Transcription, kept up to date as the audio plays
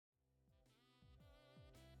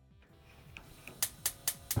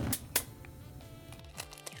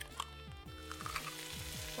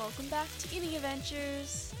welcome back to Eating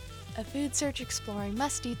Adventures. A food search exploring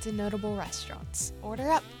must-eats and notable restaurants.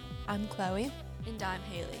 Order up. I'm Chloe. And I'm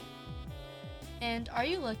Haley. And are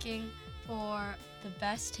you looking for the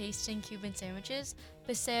best tasting Cuban sandwiches?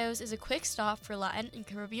 Paseo's is a quick stop for Latin and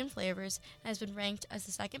Caribbean flavors and has been ranked as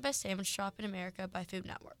the second best sandwich shop in America by Food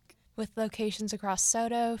Network. With locations across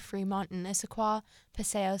Soto, Fremont, and Issaquah,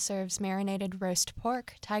 Paseo serves marinated roast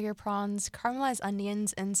pork, tiger prawns, caramelized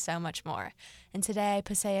onions, and so much more. And today,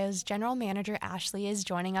 Paseo's general manager, Ashlee, is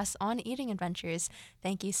joining us on Eating Adventures.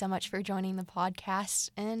 Thank you so much for joining the podcast,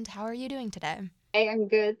 and how are you doing today? Hey, I'm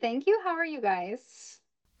good. Thank you. How are you guys?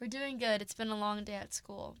 We're doing good. It's been a long day at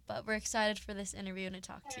school, but we're excited for this interview and to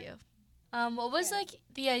talk to you. What was,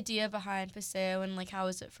 the idea behind Paseo and, how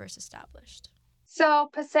was it first established? So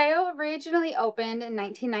Paseo originally opened in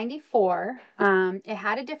 1994. It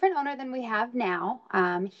had a different owner than we have now.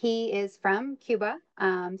 He is from Cuba,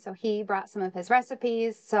 so he brought some of his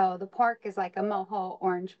recipes. So the pork is like a mojo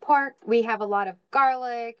orange pork. We have a lot of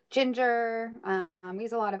garlic, ginger. We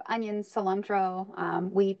use a lot of onions,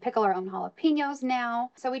 cilantro. We pickle our own jalapenos now.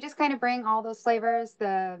 So we just kind of bring all those flavors,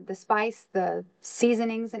 the spice, the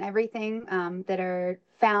seasonings, and everything that are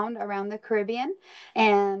found around the Caribbean,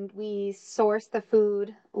 and we source the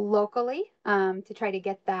food locally to try to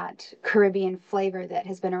get that Caribbean flavor that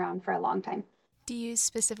has been around for a long time. Do you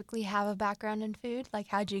specifically have a background in food?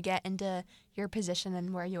 How'd you get into your position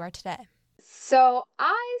and where you are today? So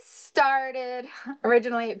I started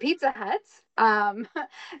originally at Pizza Hut.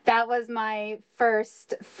 That was my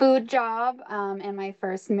first food job and my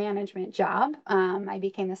first management job. I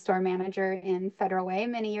became the store manager in Federal Way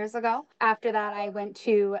many years ago. After that, I went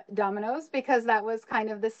to Domino's because that was kind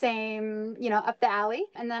of the same, up the alley.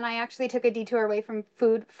 And then I actually took a detour away from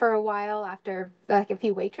food for a while after a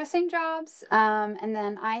few waitressing jobs. And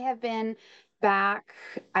then I have been back.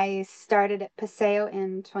 I started at Paseo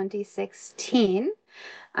in 2016.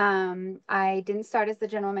 I didn't start as the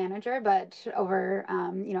general manager, but over,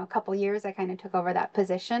 a couple years, I kind of took over that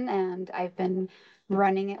position, and I've been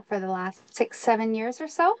running it for the last 6-7 years or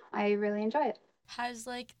so. I really enjoy it. Has,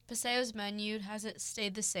 Paseo's menu, has it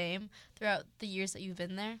stayed the same throughout the years that you've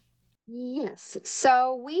been there? Yes.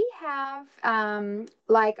 So we have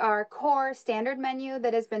our core standard menu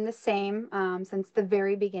that has been the same since the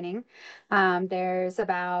very beginning. There's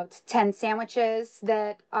about 10 sandwiches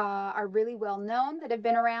that are really well known that have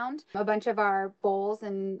been around. A bunch of our bowls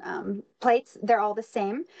and plates, they're all the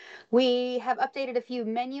same. We have updated a few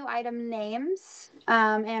menu item names,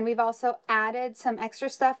 and we've also added some extra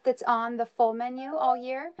stuff that's on the full menu all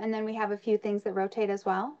year. And then we have a few things that rotate as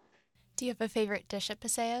well. Do you have a favorite dish at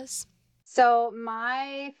Paseo's? So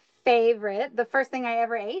my favorite, the first thing I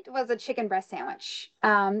ever ate was a chicken breast sandwich.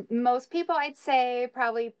 Most people, I'd say,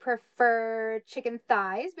 probably prefer chicken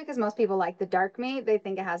thighs because most people like the dark meat. They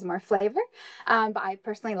think it has more flavor. But I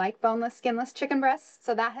personally like boneless, skinless chicken breasts.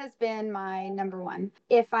 So that has been my number one.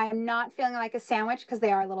 If I'm not feeling like a sandwich, because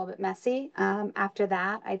they are a little bit messy, after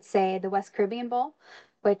that, I'd say the West Caribbean bowl,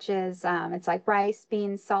 which is it's like rice,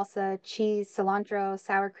 beans, salsa, cheese, cilantro,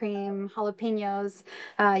 sour cream, jalapenos.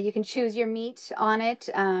 You can choose your meat on it.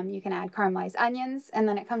 You can add caramelized onions, and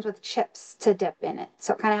then it comes with chips to dip in it.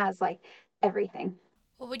 So it kind of has everything.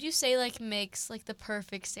 What would you say makes the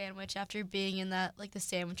perfect sandwich after being in that the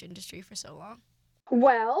sandwich industry for so long?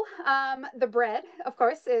 Well, the bread, of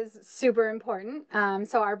course, is super important.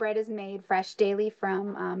 So our bread is made fresh daily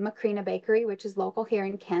from Macrina Bakery, which is local here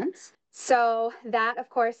in Kent. So that, of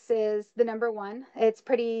course, is the number one. It's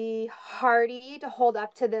pretty hearty to hold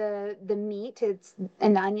up to the meat.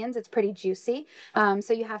 And the onions. It's pretty juicy.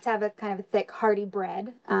 So you have to have a kind of a thick, hearty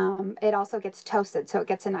bread. It also gets toasted, so it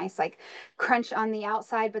gets a nice crunch on the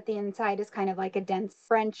outside, but the inside is kind of like a dense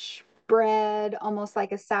French bread, almost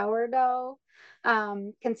like a sourdough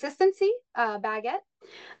consistency, baguette.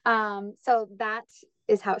 So that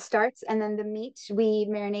is how it starts. And then the meat, we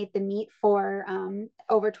marinate the meat for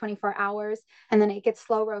over 24 hours, and then it gets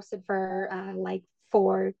slow roasted for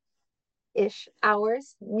 4-ish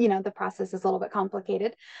hours. The process is a little bit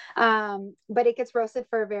complicated, but it gets roasted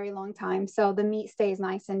for a very long time. So the meat stays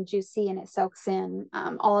nice and juicy, and it soaks in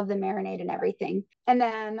all of the marinade and everything. And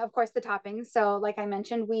then, of course, the toppings. So like I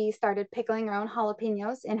mentioned, we started pickling our own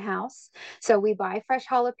jalapenos in-house. So we buy fresh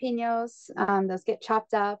jalapenos. Those get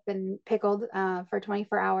chopped up and pickled for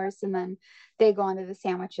 24 hours, and then they go onto the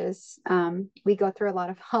sandwiches. We go through a lot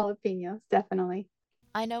of jalapenos, definitely.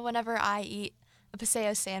 I know whenever I eat a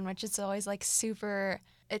Paseo sandwich, it's always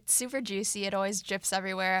super juicy. It always drips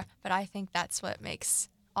everywhere, but I think that's what makes,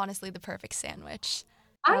 honestly, the perfect sandwich.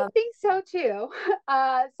 I think so too.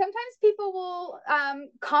 Sometimes people will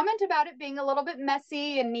comment about it being a little bit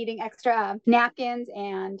messy and needing extra napkins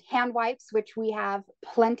and hand wipes, which we have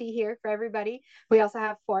plenty here for everybody. We also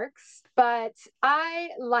have forks, but I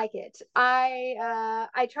like it.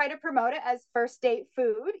 I try to promote it as first date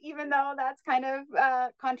food, even though that's kind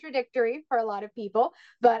of contradictory for a lot of people.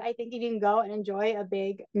 But I think you can go and enjoy a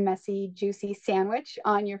big, messy, juicy sandwich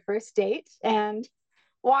on your first date and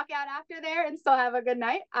walk out after there and still have a good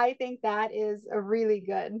night. I think that is a really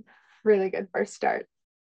good first start.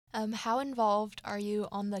 How involved are you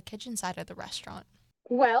on the kitchen side of the restaurant?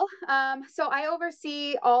 Well, so I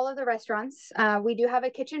oversee all of the restaurants. We do have a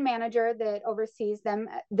kitchen manager that oversees them,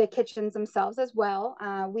 the kitchens themselves as well.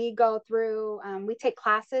 We go through, we take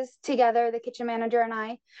classes together, the kitchen manager and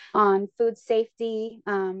I, on food safety.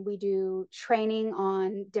 We do training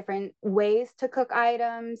on different ways to cook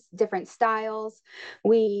items, different styles.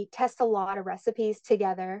 We test a lot of recipes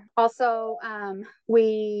together. Also,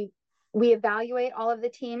 we evaluate all of the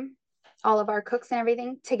team, all of our cooks and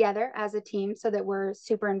everything together as a team so that we're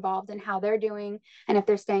super involved in how they're doing and if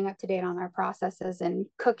they're staying up to date on our processes and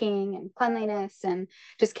cooking and cleanliness and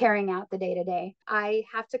just carrying out the day to day. I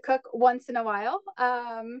have to cook once in a while,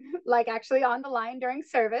 like actually on the line during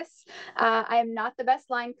service. I am not the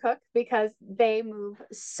best line cook because they move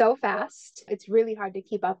so fast. It's really hard to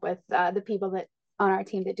keep up with the people that on our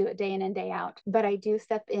team that do it day in and day out, but I do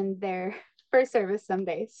step in there for service some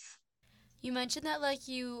days. You mentioned that like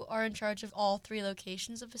you are in charge of all three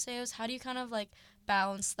locations of Paseos. How do you kind of like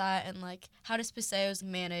balance that and like how does Paseos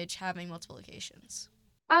manage having multiple locations?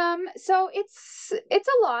 So it's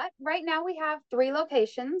a lot. Right now we have three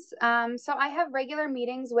locations. So I have regular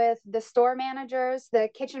meetings with the store managers, the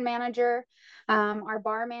kitchen manager, our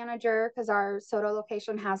bar manager, because our Soto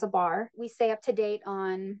location has a bar. We stay up to date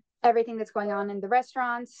on everything that's going on in the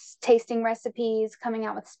restaurants, tasting recipes, coming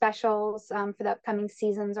out with specials for the upcoming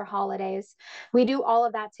seasons or holidays. We do all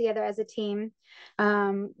of that together as a team.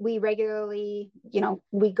 We regularly,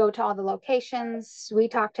 we go to all the locations, we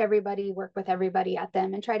talk to everybody, work with everybody at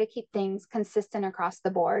them, and try to keep things consistent across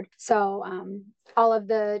the board. So all of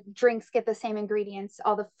the drinks get the same ingredients,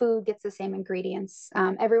 all the food gets the same ingredients.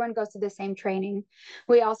 Everyone goes to the same training.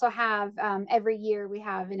 We also have every year we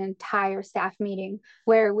have an entire staff meeting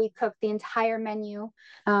where we cook the entire menu,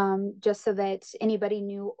 just so that anybody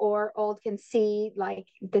new or old can see like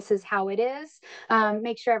this is how it is.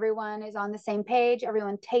 Make sure everyone is on the same page,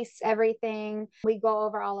 everyone tastes everything. We go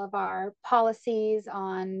over all of our policies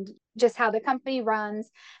on just how the company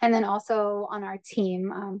runs, and then also on our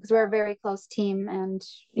team, because we're a very close team, and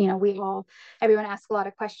everyone asks a lot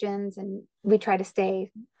of questions, and we try to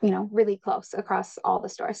stay really close across all the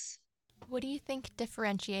stores. What do you think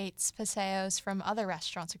differentiates Paseos from other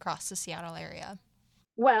restaurants across the Seattle area?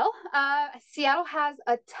 Well, Seattle has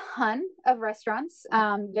a ton of restaurants.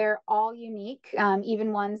 They're all unique,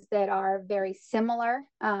 even ones that are very similar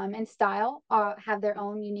in style have their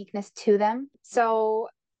own uniqueness to them. So,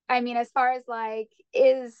 I mean, as far as like,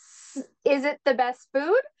 is it the best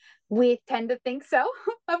food? We tend to think so,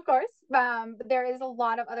 of course. But there is a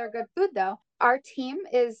lot of other good food, though. Our team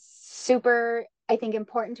is super, I think,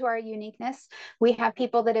 important to our uniqueness. We have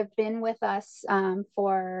people that have been with us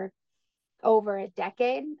for over a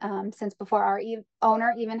decade, since before our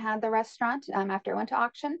owner even had the restaurant, after it went to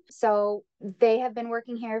auction. So they have been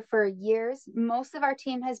working here for years. Most of our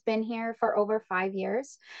team has been here for over 5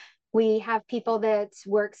 years. We have people that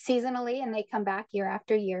work seasonally and they come back year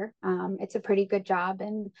after year. It's a pretty good job,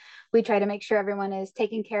 and we try to make sure everyone is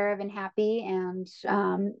taken care of and happy. And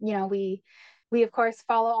we of course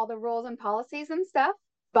follow all the rules and policies and stuff,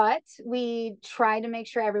 but we try to make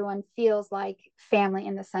sure everyone feels like family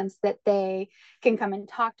in the sense that they can come and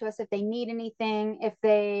talk to us if they need anything, if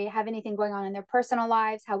they have anything going on in their personal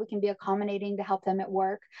lives, how we can be accommodating to help them at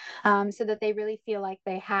work, so that they really feel like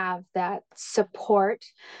they have that support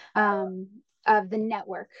of the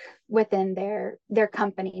network within their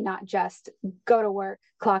company, not just go to work,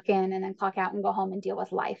 clock in, and then clock out and go home and deal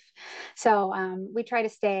with life. So we try to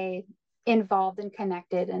stay involved and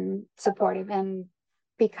connected and supportive, and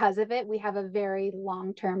because of it, we have a very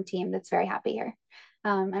long-term team that's very happy here.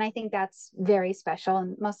 And I think that's very special.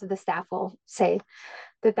 And most of the staff will say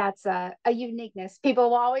that that's a uniqueness.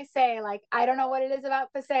 People will always say, like, I don't know what it is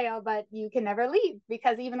about Paseo, but you can never leave,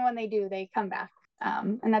 because even when they do, they come back.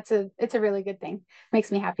 And it's a really good thing.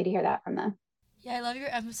 Makes me happy to hear that from them. Yeah, I love your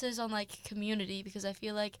emphasis on like community because I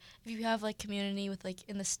feel like if you have like community with like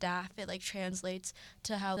in the staff, it like translates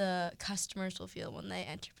to how the customers will feel when they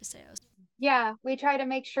enter Paseos. Yeah, we try to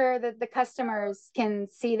make sure that the customers can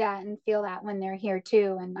see that and feel that when they're here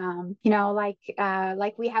too. And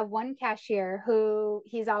like we have one cashier who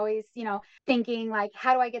he's always, thinking like,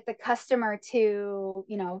 how do I get the customer to,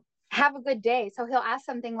 have a good day? So he'll ask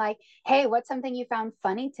something like, "Hey, what's something you found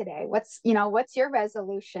funny today? What's your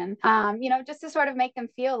resolution?" Just to sort of make them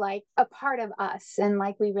feel like a part of us and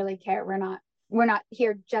like we really care. We're not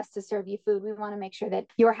here just to serve you food. We want to make sure that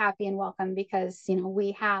you're happy and welcome because,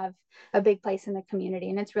 we have a big place in the community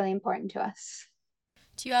and it's really important to us.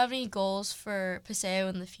 Do you have any goals for Paseo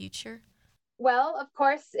in the future? Well, of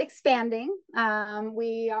course, expanding.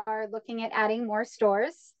 We are looking at adding more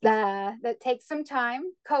stores. That takes some time.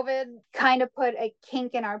 COVID kind of put a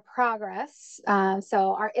kink in our progress.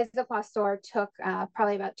 So our Issaquah store took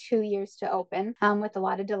probably about 2 years to open with a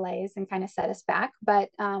lot of delays and kind of set us back. But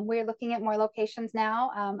we're looking at more locations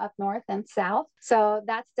now up north and south. So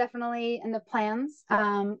that's definitely in the plans.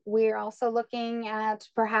 We're also looking at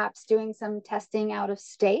perhaps doing some testing out of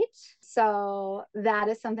state. So that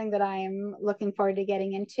is something that I'm looking forward to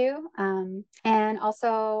getting into. And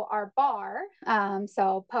also our bar.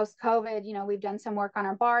 So post COVID, we've done some work on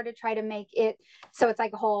our bar to try to make it so it's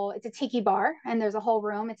like it's a tiki bar and there's a whole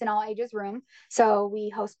room. It's an all ages room. So we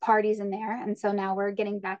host parties in there. And so now we're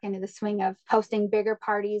getting back into the swing of hosting bigger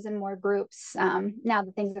parties and more groups now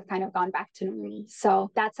that things have kind of gone back to normal.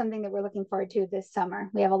 So that's something that we're looking forward to this summer.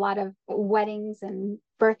 We have a lot of weddings and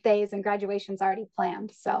birthdays and graduations already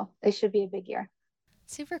planned. So it should be a big year.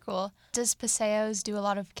 Super cool. Does Paseos do a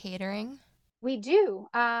lot of catering? We do.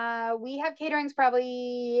 We have caterings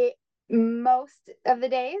probably most of the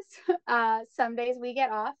days. Some days we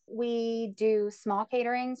get off. We do small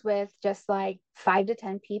caterings with just like 5 to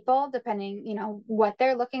 10 people, depending, what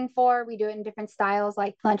they're looking for. We do it in different styles,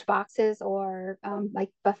 like lunch boxes or like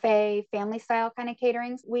buffet, family style kind of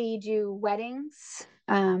caterings. We do weddings.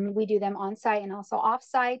 We do them on site and also off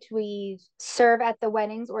site. We serve at the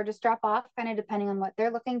weddings or just drop off, kind of depending on what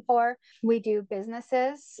they're looking for. We do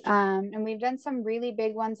businesses, and we've done some really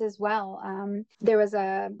big ones as well. There was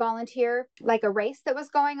a volunteer, like a race that was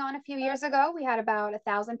going on a few years ago. We had about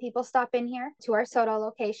 1,000 people stop in here to our Soto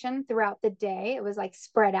location throughout the day. It was like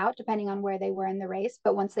spread out depending on where they were in the race.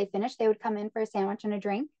 But once they finished, they would come in for a sandwich and a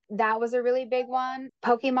drink. That was a really big one.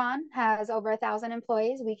 Pokemon has over 1,000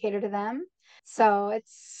 employees. We cater to them. So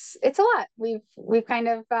it's a lot. We've kind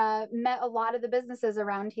of met a lot of the businesses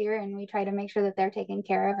around here, and we try to make sure that they're taken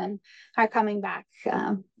care of and are coming back.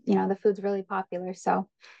 The food's really popular, so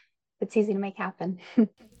it's easy to make happen.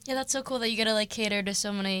 Yeah, that's so cool that you get to like cater to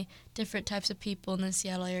so many different types of people in the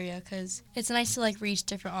Seattle area because it's nice to like reach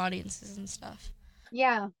different audiences and stuff.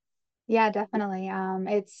 Yeah, yeah, definitely.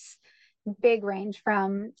 It's big range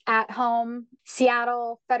from at home,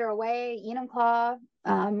 Seattle, Federal Way, Enumclaw,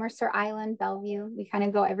 Mercer Island, Bellevue. We kind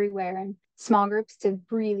of go everywhere in small groups to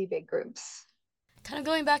really big groups. Kind of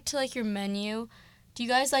going back to like your menu, do you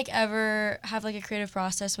guys like ever have like a creative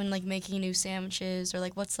process when like making new sandwiches or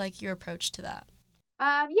like what's like your approach to that?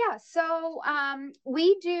 Yeah, so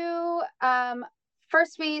we do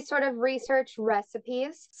first we sort of research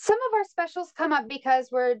recipes. Some of our specials come up because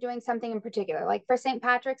we're doing something in particular. Like for St.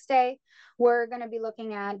 Patrick's Day, we're going to be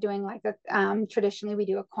looking at doing like a traditionally we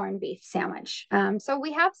do a corned beef sandwich. So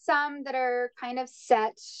we have some that are kind of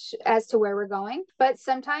set as to where we're going, but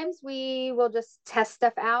sometimes we will just test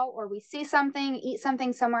stuff out or we see something, eat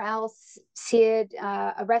something somewhere else, see it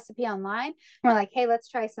a recipe online. We're like, hey, let's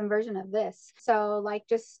try some version of this. So like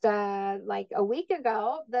just like a week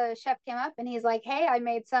ago, the chef came up and he's like, hey, I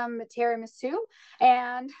made some tiramisu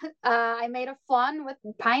and I made a flan with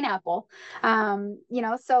pineapple.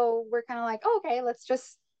 So we're kind of like, oh, okay, let's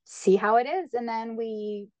just see how it is. And then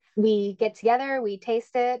we get together, we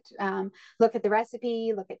taste it, look at the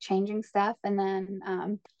recipe, look at changing stuff. And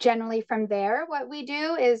then generally from there, what we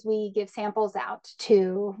do is we give samples out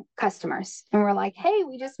to customers. And we're like, hey,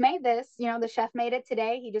 we just made this. The chef made it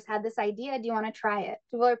today. He just had this idea. Do you want to try it?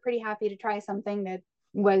 People are pretty happy to try something that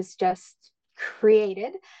was just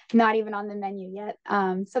created, not even on the menu yet.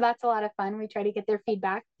 So that's a lot of fun. We try to get their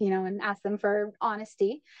feedback, and ask them for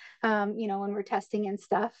honesty, when we're testing and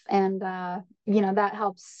stuff. And, that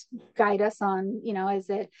helps guide us on, is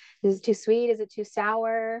it too sweet? Is it too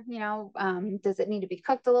sour? Does it need to be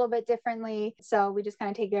cooked a little bit differently? So we just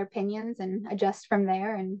kind of take their opinions and adjust from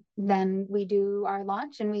there. And then we do our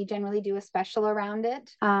launch and we generally do a special around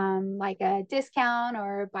it, like a discount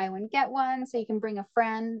or buy one, get one. So you can bring a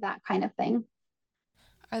friend, that kind of thing.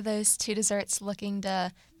 Are those two desserts looking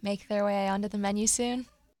to make their way onto the menu soon?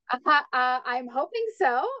 I'm hoping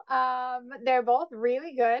so. They're both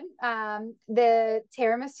really good. The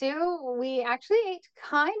tiramisu, we actually ate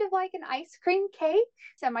kind of like an ice cream cake,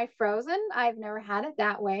 semi-frozen. I've never had it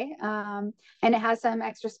that way. And it has some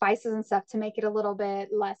extra spices and stuff to make it a little bit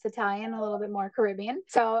less Italian, a little bit more Caribbean.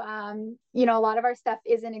 So, a lot of our stuff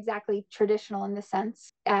isn't exactly traditional in the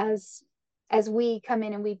sense as we come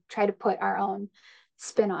in and we try to put our own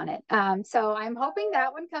spin on it. So I'm hoping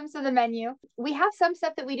that one comes to the menu. We have some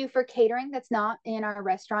stuff that we do for catering that's not in our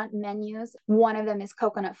restaurant menus. One of them is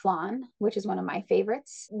coconut flan, which is one of my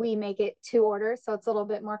favorites. We make it to order, so it's a little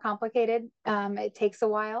bit more complicated. It takes a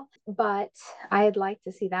while, but I'd like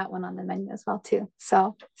to see that one on the menu as well too.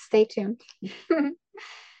 So stay tuned.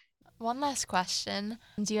 One last question.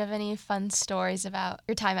 Do you have any fun stories about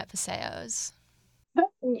your time at Paseos?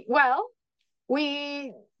 Well,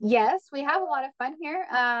 yes, we have a lot of fun here.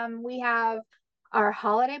 We have our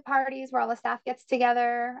holiday parties where all the staff gets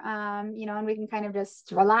together, and we can kind of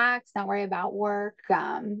just relax, not worry about work.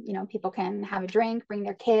 People can have a drink, bring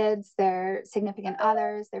their kids, their significant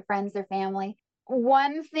others, their friends, their family.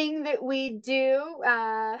 One thing that we do,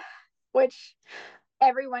 which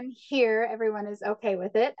everyone is okay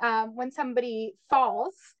with it. When somebody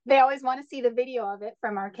falls, they always want to see the video of it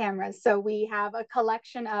from our cameras. So we have a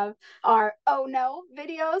collection of our oh no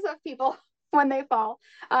videos of people when they fall.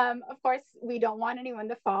 Of course, we don't want anyone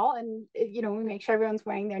to fall, and we make sure everyone's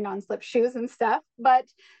wearing their non-slip shoes and stuff. But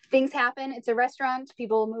things happen. It's a restaurant.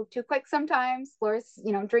 People move too quick sometimes. Floors,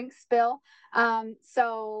 drinks spill.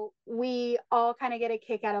 So we all kind of get a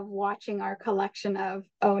kick out of watching our collection of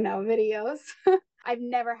oh no videos. I've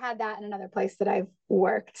never had that in another place that I've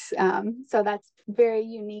worked. So that's very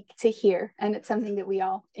unique to hear, and it's something that we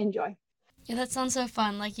all enjoy. Yeah, that sounds so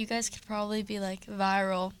fun. Like, you guys could probably be, like,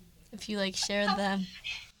 viral if you, like, shared them.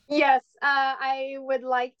 Yes, I would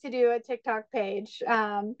like to do a TikTok page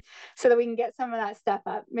so that we can get some of that stuff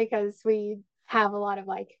up, because we have a lot of,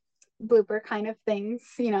 like, blooper kind of things.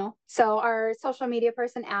 So our social media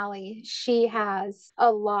person, Allie, she has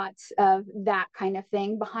a lot of that kind of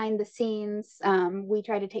thing behind the scenes. We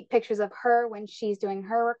try to take pictures of her when she's doing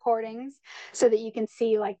her recordings so that you can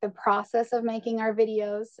see like the process of making our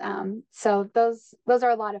videos. So those are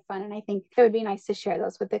a lot of fun, and I think it would be nice to share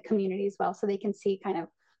those with the community as well, so they can see kind of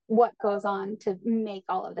what goes on to make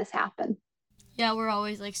all of this happen. Yeah, we're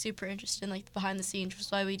always, like, super interested in, like, the behind the scenes, which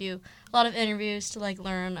is why we do a lot of interviews to, like,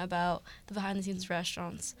 learn about the behind the scenes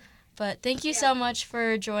restaurants. But thank you so much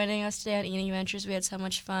for joining us today on Eating Adventures. We had so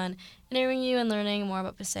much fun interviewing you and learning more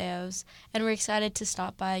about Paseos, and we're excited to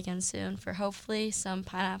stop by again soon for hopefully some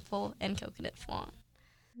pineapple and coconut flan.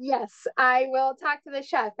 Yes, I will talk to the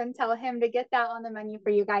chef and tell him to get that on the menu for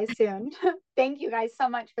you guys soon. Thank you guys so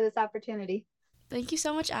much for this opportunity. Thank you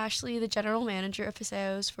so much, Ashlee, the general manager of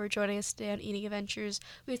Paseos, for joining us today on Eating Adventures.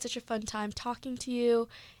 We had such a fun time talking to you,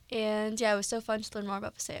 and yeah, it was so fun to learn more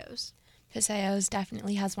about Paseos. Paseos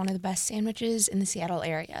definitely has one of the best sandwiches in the Seattle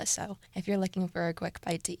area, so if you're looking for a quick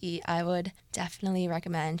bite to eat, I would definitely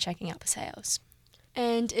recommend checking out Paseos.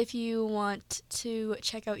 And if you want to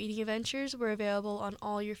check out Eating Adventures, we're available on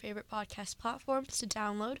all your favorite podcast platforms to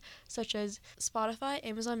download, such as Spotify,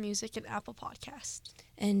 Amazon Music, and Apple Podcasts.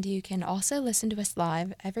 And you can also listen to us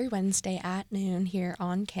live every Wednesday at noon here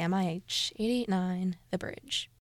on KMIH 889 The Bridge.